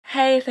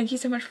Hey, thank you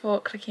so much for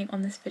clicking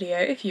on this video.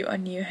 If you are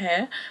new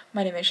here,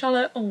 my name is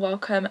Charlotte, and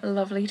welcome.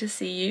 Lovely to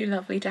see you,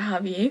 lovely to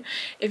have you.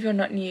 If you're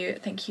not new,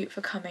 thank you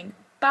for coming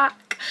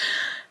back.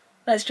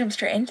 Let's jump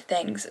straight into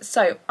things.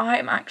 So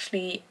I'm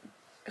actually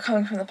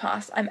coming from the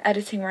past. I'm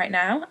editing right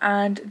now,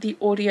 and the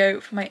audio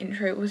for my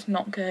intro was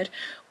not good.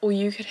 All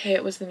you could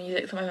hear was the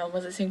music that my mum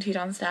was listening to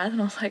downstairs, and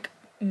I was like,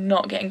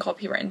 not getting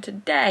copywritten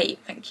today.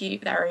 Thank you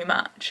very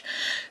much.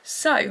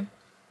 So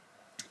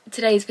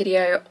today's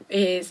video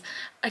is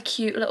a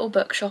cute little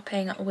book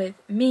shopping with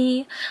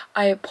me.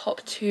 I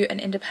popped to an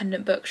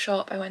independent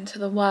bookshop, I went to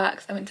the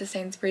Works, I went to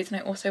Sainsbury's,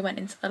 and I also went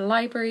into the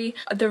library.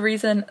 The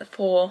reason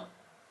for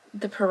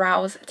the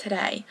peruse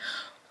today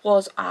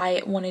was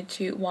I wanted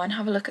to, one,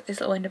 have a look at this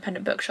little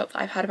independent bookshop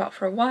that I've heard about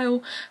for a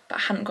while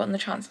but hadn't gotten the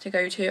chance to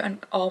go to,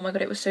 and oh my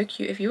god, it was so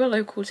cute. If you are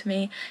local to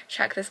me,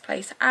 check this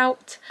place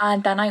out.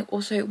 And then I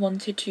also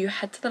wanted to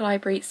head to the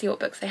library, see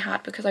what books they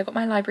had, because I got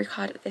my library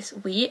card this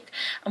week,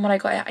 and when I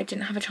got it I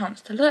didn't have a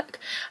chance to look,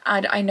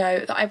 and I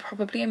know that I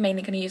probably am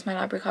mainly going to use my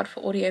library card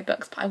for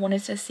audiobooks, but I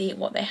wanted to see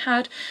what they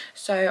had,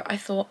 so I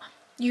thought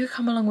you could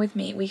come along with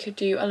me. We could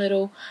do a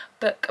little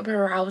book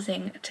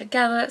browsing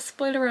together.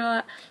 Spoiler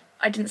alert,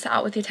 I didn't set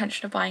out with the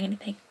intention of buying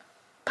anything,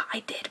 but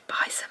I did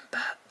buy some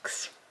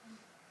books.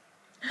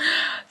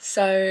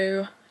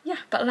 So yeah,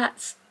 but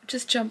let's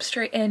just jump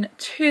straight in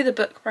to the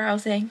book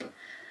browsing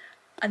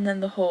and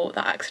then the haul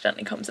that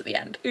accidentally comes at the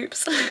end.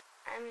 Oops. I'm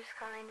just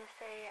going to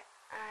say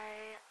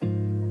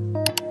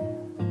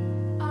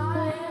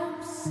I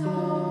am so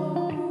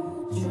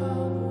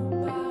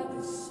troubled by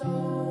the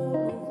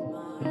soul of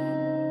mine.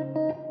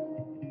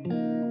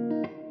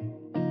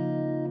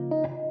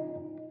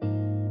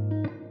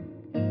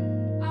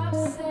 I've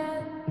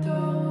said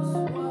those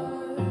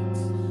words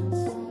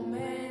so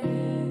many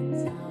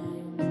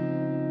times.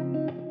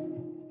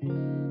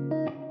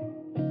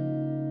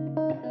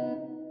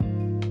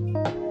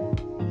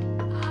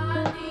 I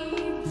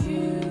need you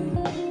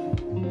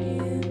in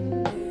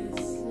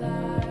this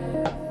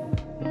life.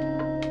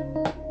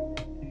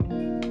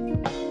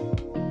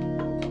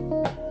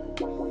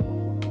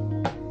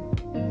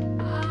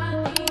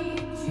 I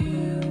need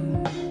you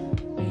in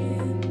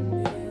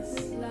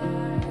this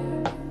life.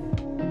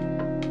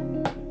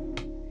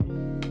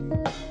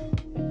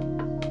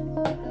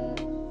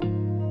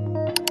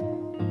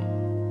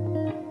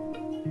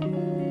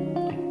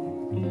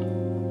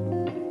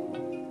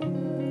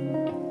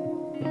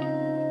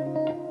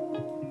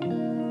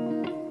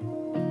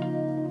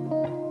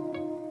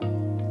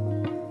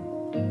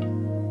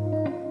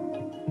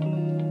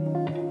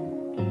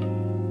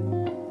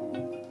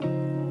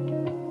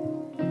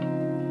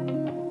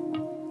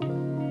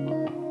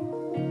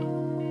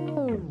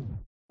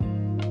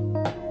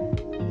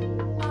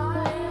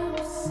 I am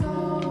so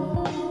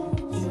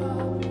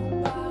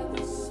troubled by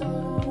the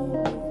soul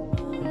of mine.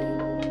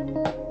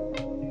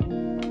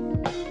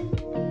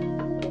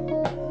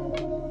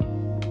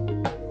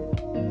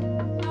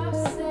 I've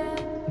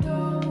said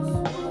those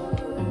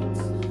words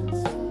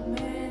so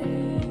many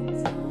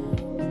times.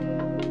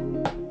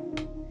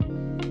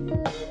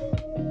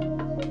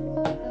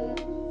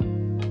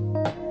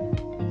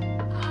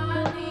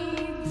 I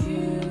need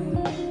you in this life. I need you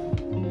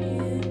in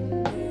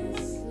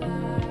this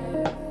life.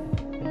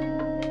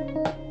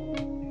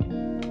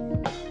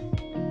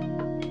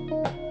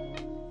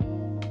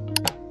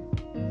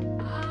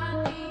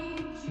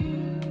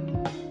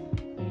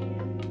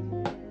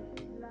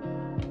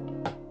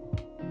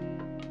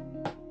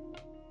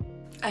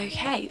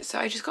 Okay, so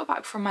I just got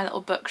back from my little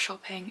book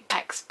shopping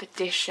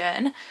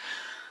expedition.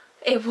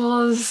 It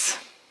was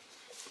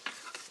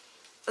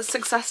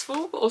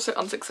successful but also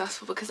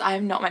unsuccessful because I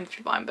am not meant to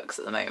be buying books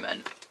at the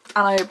moment,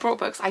 and I brought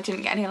books. I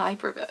didn't get any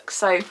library books,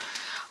 so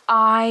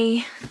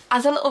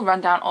as a little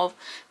rundown of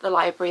the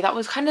library, that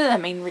was kind of the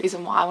main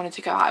reason why I wanted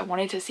to go out. I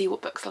wanted to see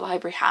what books the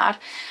library had,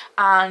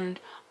 and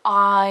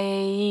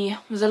I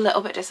was a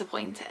little bit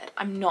disappointed,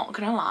 I'm not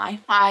gonna lie.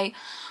 I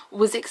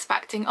was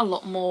expecting a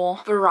lot more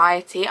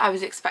variety. I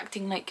was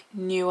expecting like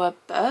newer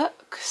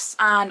books,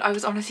 and I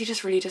was honestly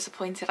just really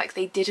disappointed. Like,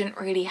 they didn't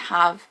really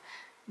have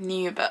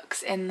new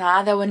books in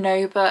there. There were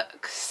no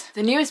books.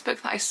 The newest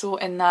book that I saw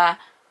in there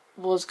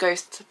was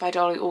Ghosts by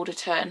Dolly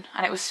Alderton,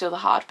 and it was still the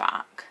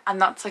hardback,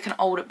 and that's like an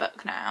older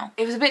book now.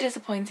 It was a bit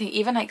disappointing,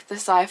 even like the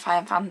sci-fi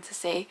and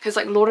fantasy, because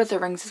like Lord of the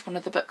Rings is one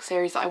of the book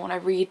series that I want to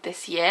read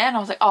this year, and I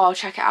was like, oh, I'll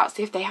check it out,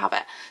 see if they have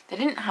it. They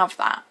didn't have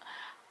that,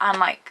 and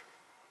like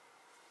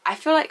I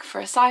feel like for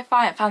a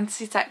sci-fi and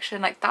fantasy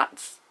section, like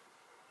that's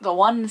the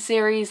one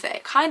series that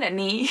it kind of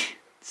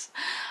needs.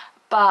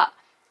 But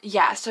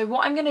yeah, so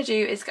what I'm gonna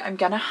do is I'm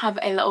gonna have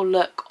a little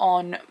look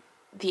on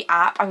the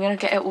app. I'm gonna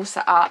get it all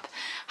set up,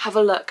 have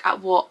a look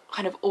at what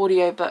kind of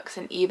audiobooks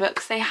and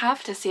ebooks they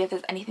have to see if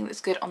there's anything that's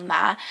good on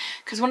there,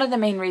 because one of the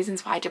main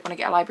reasons why I did want to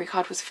get a library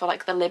card was for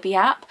like the Libby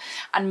app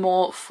and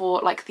more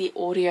for like the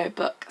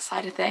audiobook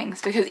side of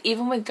things, because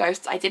even with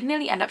Ghosts I did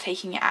nearly end up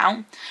taking it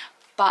out,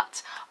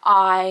 but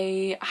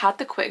I had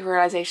the quick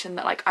realization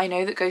that like I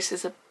know that Ghosts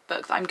is a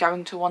book that I'm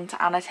going to want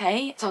to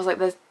annotate, so I was like,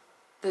 there's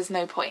there's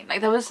no point.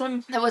 Like there was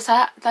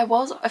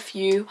a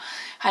few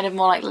kind of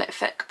more like lit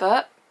fic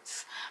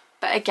books,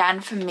 but again,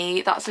 for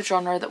me, that's a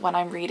genre that when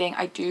I'm reading,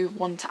 I do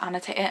want to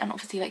annotate it, and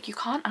obviously like you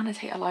can't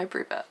annotate a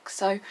library book.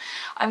 So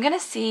I'm gonna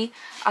see,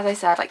 as I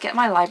said, like get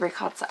my library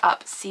card set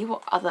up, see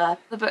what other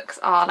the books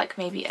are like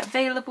maybe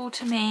available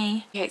to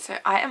me. Okay, so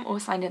I am all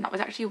signed in. That was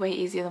actually way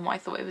easier than what I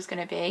thought it was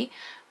gonna be.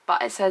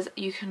 But it says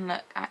you can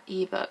look at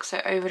ebooks,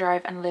 so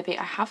Overdrive and Libby.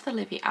 I have the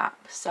Libby app,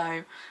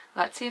 so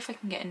let's see if I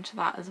can get into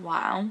that as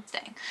well.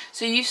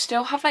 So you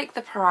still have like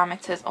the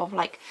parameters of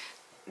like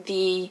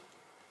the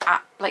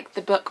app, like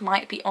the book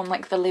might be on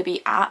like the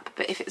Libby app,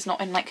 but if it's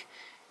not in like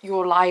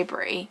your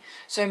library,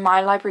 so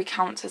my library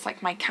counts as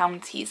like my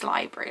county's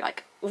library,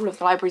 like all of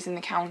the libraries in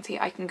the county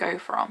I can go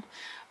from.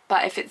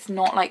 But if it's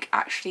not like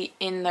actually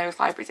in those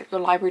libraries, if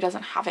your library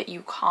doesn't have it,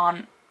 you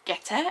can't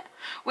get it,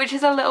 which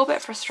is a little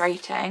bit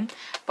frustrating,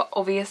 but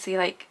obviously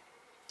like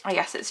I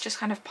guess it's just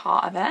kind of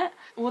part of it.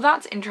 Well,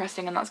 that's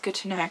interesting and that's good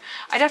to know.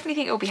 I definitely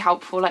think it'll be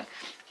helpful.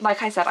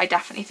 Like I said, I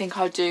definitely think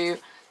I'll do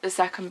the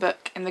second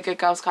book in the Good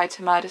Girls Guide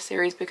to Murder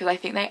series because I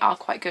think they are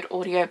quite good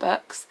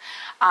audiobooks,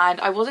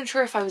 and I wasn't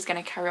sure if I was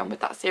going to carry on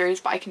with that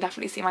series, but I can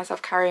definitely see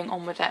myself carrying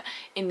on with it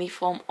in the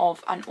form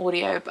of an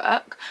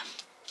audiobook.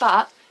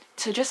 But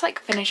to just like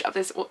finish up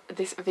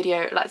this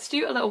video, let's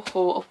do a little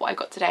haul of what I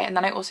got today, and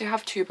then I also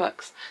have 2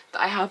 books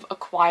that I have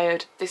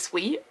acquired this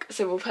week,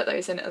 so we'll put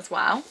those in as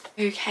well.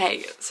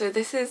 Okay, so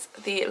this is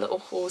the little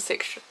haul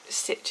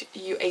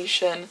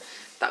situation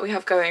that we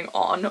have going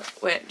on,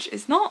 which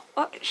is not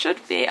what it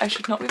should be. I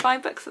should not be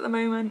buying books at the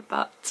moment,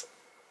 but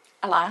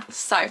alas.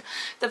 So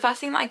the first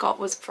thing that I got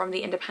was from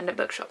the independent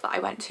bookshop that I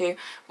went to,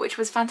 which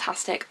was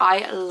fantastic.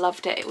 I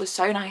loved it. It was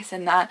so nice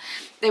in there.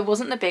 It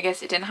wasn't the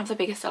biggest, it didn't have the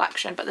biggest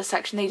selection, but the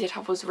section they did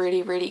have was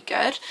really, really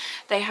good.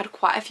 They had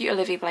quite a few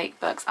Olivia Blake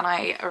books, and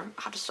I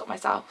had to stop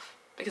myself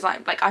because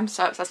I'm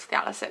so obsessed with the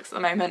Atlas 6 at the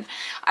moment.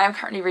 I am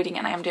currently reading it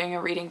and I am doing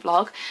a reading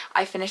vlog.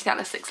 I finished the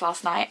Atlas 6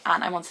 last night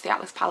and I'm onto the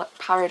Atlas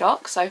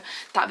Paradox, so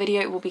that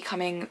video will be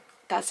coming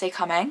Thursday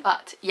coming.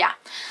 But yeah,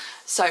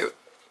 so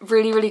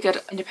really, really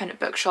good independent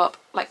bookshop,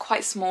 like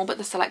quite small, but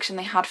the selection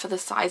they had for the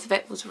size of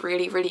it was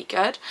really, really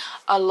good.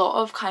 A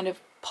lot of kind of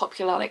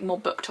popular, like more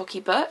book talky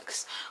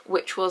books,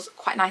 which was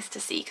quite nice to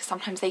see because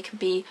sometimes they can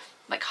be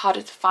like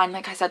harder to find.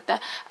 Like I said, the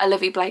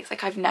Olivia Blake's,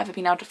 like I've never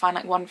been able to find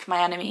like One for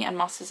My Enemy and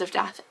Masters of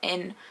Death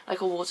in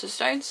like a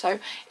Waterstone, so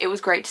it was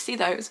great to see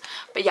those.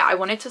 But yeah, I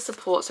wanted to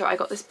support, so I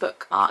got this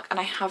bookmark, and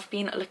I have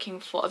been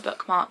looking for a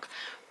bookmark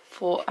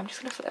for, I'm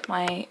just gonna flip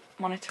my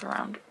monitor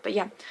around, but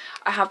yeah,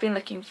 I have been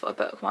looking for a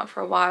bookmark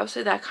for a while.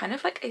 So they're kind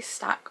of like a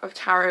stack of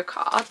tarot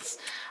cards,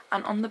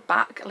 and on the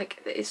back,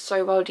 like, it is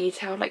so well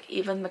detailed, like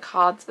even the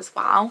cards as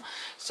well.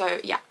 So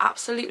yeah,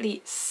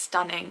 absolutely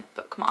stunning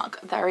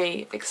bookmark.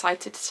 Very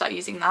excited to start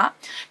using that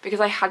because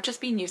I had just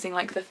been using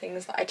like the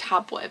things that I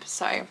tab with,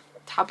 so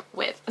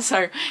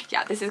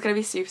yeah, this is going to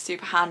be super,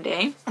 super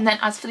handy. And then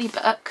as for the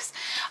books,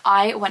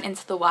 I went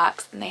into the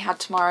works and they had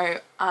tomorrow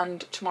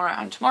and tomorrow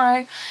and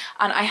tomorrow,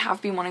 and I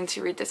have been wanting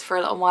to read this for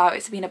a little while.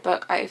 It's been a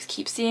book I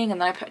keep seeing,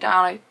 and then I put it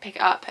down, I pick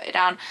it up, put it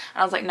down,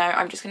 and I was like, no,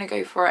 I'm just going to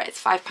go for it.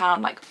 It's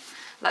 £5, like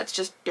let's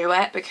just do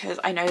it, because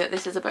I know that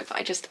this is a book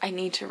that I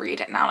need to read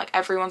it now. Like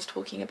everyone's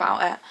talking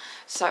about it,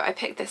 so I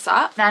picked this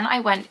up. Then I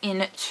went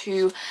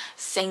into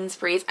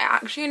Sainsbury's. I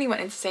actually only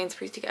went into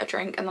Sainsbury's to get a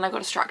drink, and then I got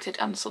distracted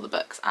and saw the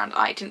books, and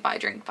I didn't buy a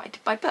drink, but I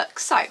did buy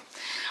books. So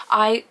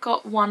I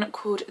got one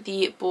called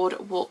the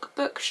Boardwalk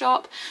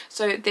Bookshop.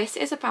 So this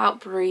is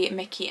about Brie,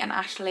 Mickey and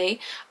Ashley,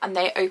 and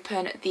they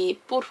open the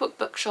Boardwalk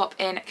Bookshop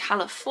in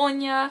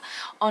California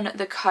on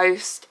the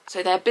coast.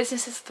 So their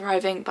business is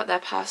thriving, but their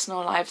personal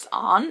lives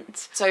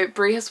aren't. So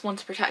Brie has wanted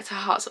to protect her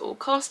heart at all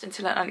costs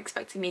until an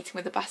unexpected meeting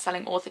with a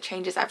best-selling author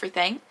changes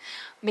everything.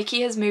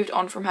 Mickey has moved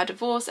on from her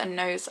divorce and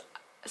knows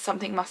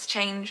something must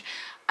change,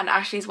 and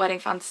Ashley's wedding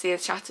fantasy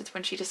is shattered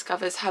when she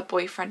discovers her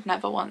boyfriend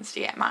never wants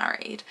to get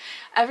married.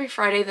 Every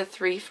Friday, the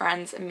 3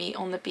 friends meet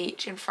on the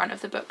beach in front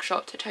of the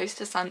bookshop to toast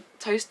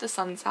the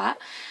sunset.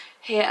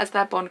 Here, as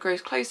their bond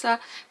grows closer,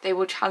 they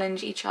will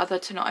challenge each other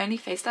to not only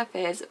face their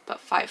fears, but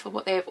fight for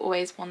what they have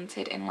always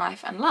wanted in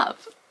life and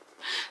love.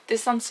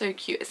 This sounds so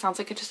cute. It sounds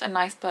like just a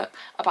nice book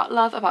about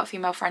love, about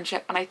female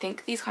friendship, and I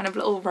think these kind of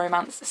little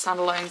romance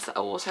standalones that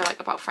are also like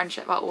about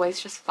friendship are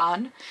always just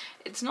fun.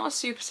 It's not a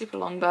super, super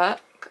long book.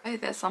 Oh,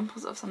 there's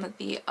samples of some of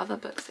the other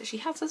books that she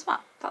has as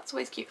well. That's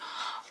always cute.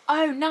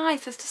 Oh,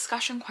 nice. There's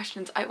discussion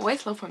questions. I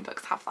always love when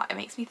books have that. It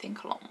makes me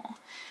think a lot more.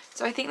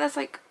 So I think there's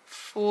like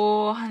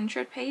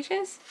 400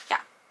 pages. Yeah,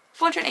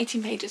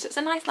 418 pages. It's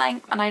a nice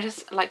length, and I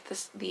just like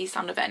the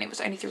sound of it, and it was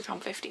only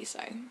 £3.50, so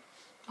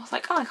I was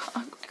like, oh,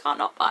 I can't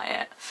not buy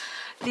it.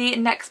 The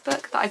next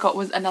book that I got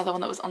was another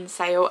one that was on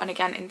sale, and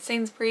again in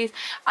Sainsbury's,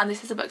 and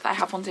this is a book that I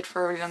have wanted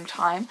for a really long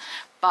time,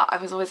 but I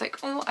was always like,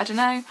 oh, I don't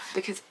know,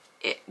 because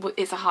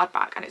it's a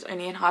hardback and it's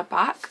only in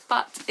hardback,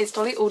 but it's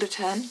Dolly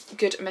Alderton,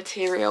 good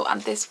material,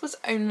 and this was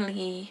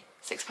only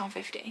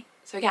 £6.50.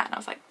 So again, I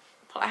was like,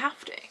 well, I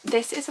have to.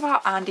 This is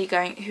about Andy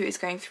who is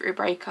going through a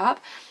breakup,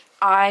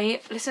 I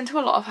listened to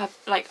a lot of her,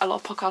 like a lot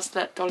of podcasts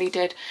that Dolly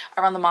did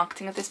around the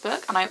marketing of this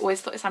book, and I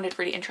always thought it sounded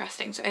really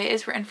interesting. So it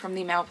is written from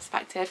the male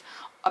perspective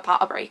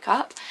about a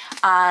breakup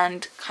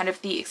and kind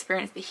of the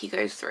experience that he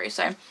goes through.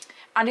 So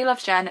Andy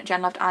loves Jen,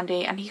 Jen loved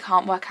Andy, and he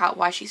can't work out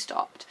why she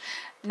stopped.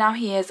 Now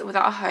he is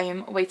without a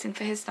home, waiting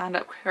for his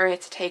stand-up career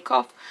to take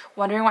off,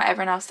 wondering why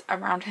everyone else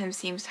around him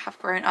seems to have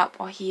grown up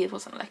while he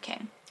wasn't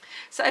looking.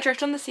 Set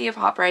adrift on the sea of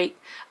heartbreak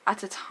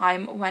at a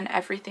time when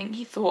everything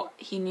he thought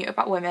he knew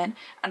about women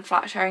and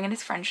flat sharing in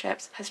his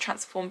friendships has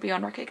transformed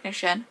beyond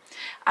recognition,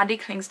 Andy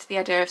clings to the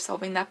idea of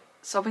solving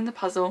the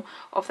puzzle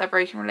of their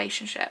broken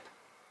relationship.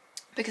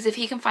 Because if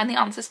he can find the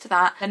answers to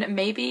that, then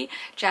maybe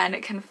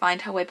Jen can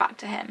find her way back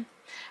to him.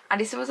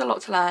 Andy still has a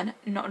lot to learn,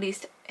 not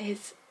least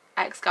his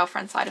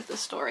ex-girlfriend side of the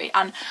story,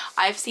 and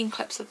I've seen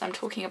clips of them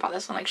talking about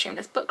this on like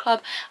Shameless Book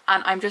Club,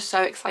 and I'm just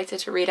so excited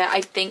to read it.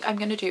 I think I'm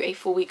going to do a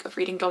full week of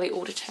reading Dolly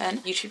Alderton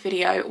YouTube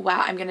video where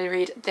I'm going to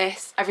read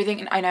this,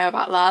 Everything I Know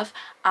About Love,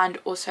 and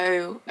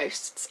also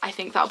Ghosts. I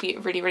think that'll be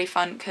really, really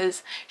fun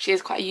because she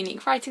has quite a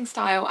unique writing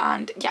style,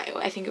 and yeah,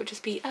 I think it would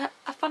just be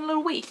a fun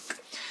little week.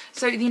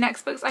 So the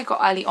next books I got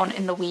early on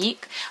in the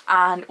week,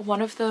 and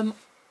one of them,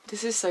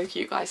 this is so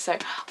cute guys, so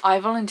I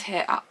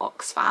volunteer at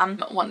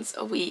Oxfam once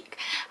a week,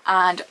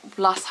 and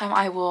last time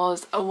I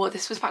was,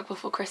 this was back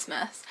before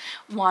Christmas,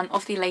 one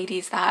of the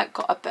ladies there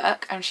got a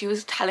book and she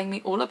was telling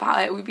me all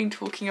about it. We've been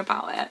talking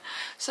about it.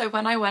 So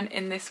when I went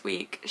in this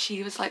week,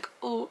 she was like,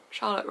 oh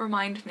Charlotte,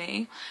 remind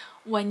me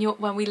when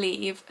we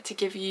leave to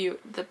give you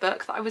the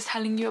book that I was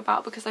telling you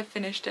about because I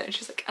finished it. And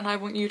she's like, and I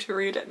want you to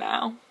read it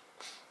now.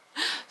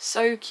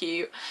 So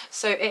cute.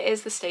 So it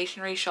is the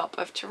stationery shop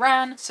of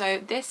Tehran. So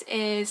this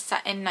is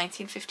set in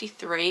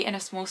 1953 in a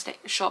small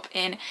shop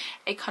in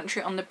a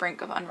country on the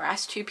brink of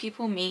unrest. Two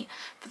people meet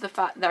for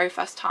the very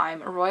first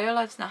time. Roya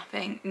loves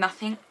nothing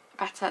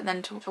better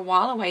than to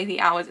while away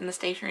the hours in the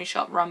stationery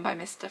shop run by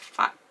Mr.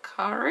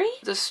 Fakhari.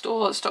 The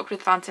store, stocked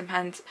with fountain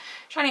pens,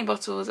 shiny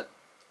bottles,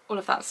 all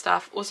of that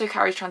stuff, also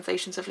carries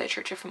translations of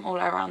literature from all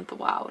around the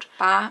world.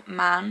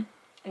 Man,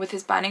 with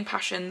his burning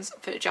passions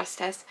for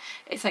justice,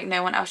 it's like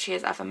no one else she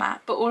has ever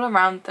met. But all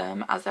around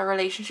them, as their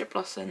relationship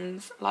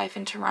blossoms, life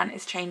in Tehran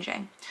is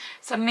changing.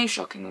 Suddenly,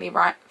 shockingly,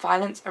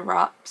 violence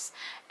erupts,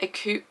 a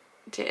coup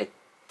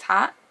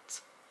d'etat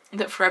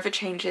that forever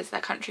changes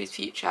their country's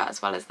future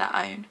as well as their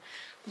own.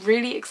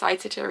 Really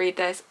excited to read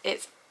this.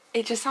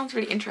 It just sounds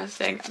really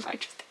interesting, and I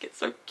just think it's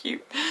so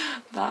cute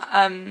that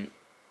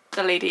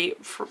the lady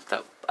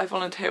that I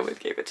volunteer with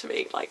gave it to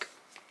me. Like,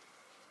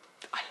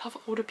 I love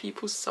older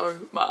people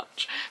so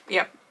much. But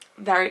yeah,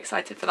 very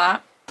excited for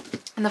that.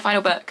 And the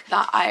final book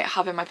that I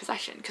have in my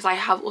possession, because I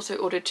have also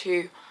ordered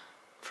two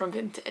from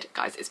Vinted.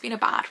 Guys, it's been a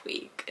bad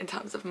week in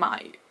terms of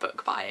my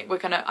book buying.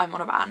 I'm on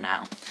a ban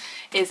now.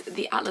 Is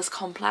The Atlas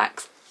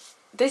Complex.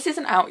 This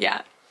isn't out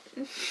yet,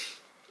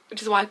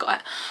 which is why I got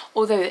it.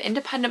 Although the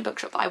independent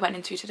bookshop that I went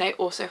into today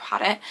also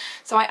had it.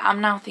 So I am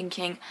now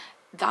thinking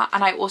that,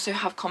 and I also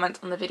have comments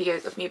on the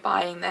videos of me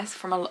buying this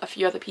from a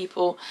few other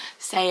people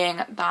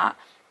saying that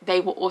they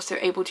were also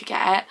able to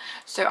get it.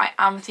 So I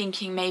am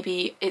thinking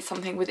maybe it's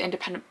something with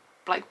independent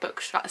like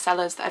book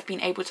sellers that have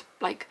been able to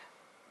like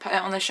put it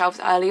on the shelves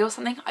early or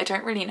something. I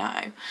don't really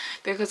know,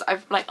 because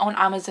I've like on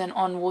Amazon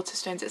on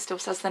Waterstones it still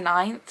says the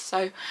 9th,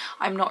 so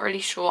I'm not really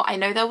sure. I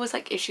know there was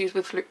like issues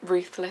with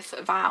Ruthless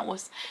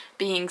Vows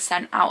being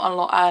sent out a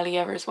lot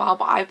earlier as well,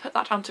 but I put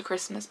that down to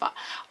Christmas. But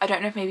I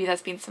don't know if maybe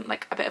there's been some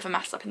like a bit of a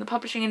mess up in the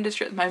publishing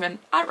industry at the moment.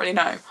 I don't really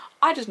know.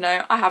 I just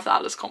know I have the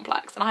Atlas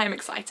Complex and I am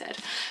excited.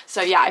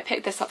 So yeah, I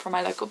picked this up from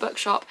my local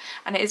bookshop,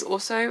 and it is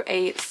also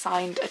a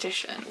signed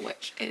edition,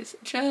 which is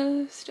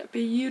just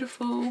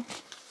beautiful.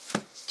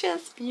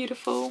 Just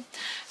beautiful.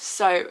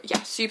 So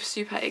yeah,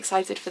 super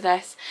excited for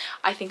this.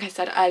 I think I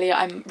said earlier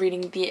I'm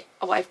reading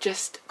I've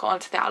just got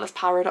onto the Atlas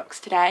Paradox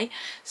today,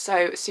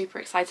 so super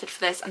excited for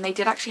this. And they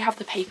did actually have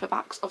the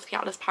paperbacks of the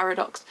Atlas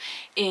Paradox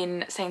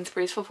in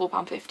Sainsbury's for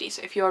 £4.50,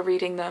 so if you're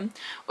reading them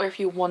or if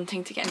you're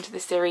wanting to get into the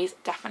series,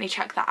 definitely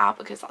check that out,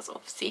 because that's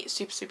obviously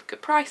super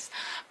good price.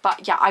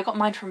 But yeah, I got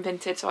mine from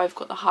Vinted, so I've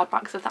got the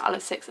hardbacks of the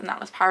Atlas 6 and the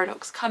Atlas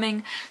Paradox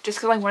coming, just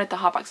because I wanted the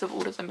hardbacks of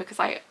all of them, because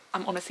I'm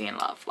honestly in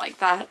love like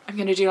that. I'm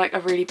gonna do like a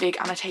really big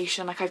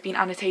annotation, like I've been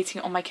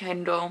annotating on my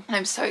Kindle, and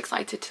I'm so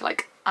excited to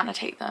like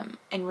annotate them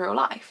in real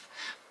life.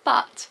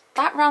 But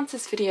that rounds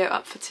this video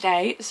up for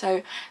today.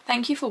 So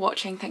thank you for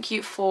watching. Thank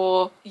you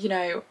for, you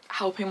know,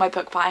 helping my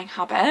book buying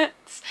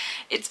habits.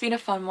 It's been a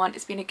fun one.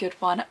 It's been a good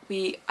one.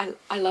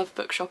 I love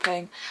book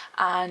shopping,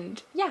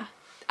 and yeah.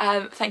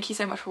 Thank you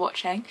so much for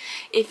watching.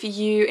 If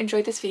you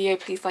enjoyed this video,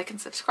 please like and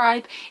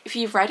subscribe. If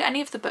you've read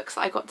any of the books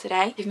that I got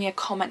today, give me a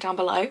comment down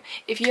below.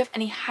 If you have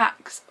any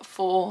hacks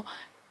for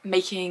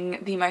making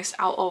the most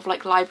out of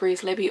like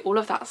libraries, Libby, all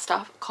of that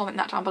stuff, comment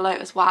that down below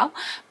as well.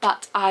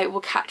 But I will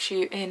catch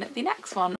you in the next one.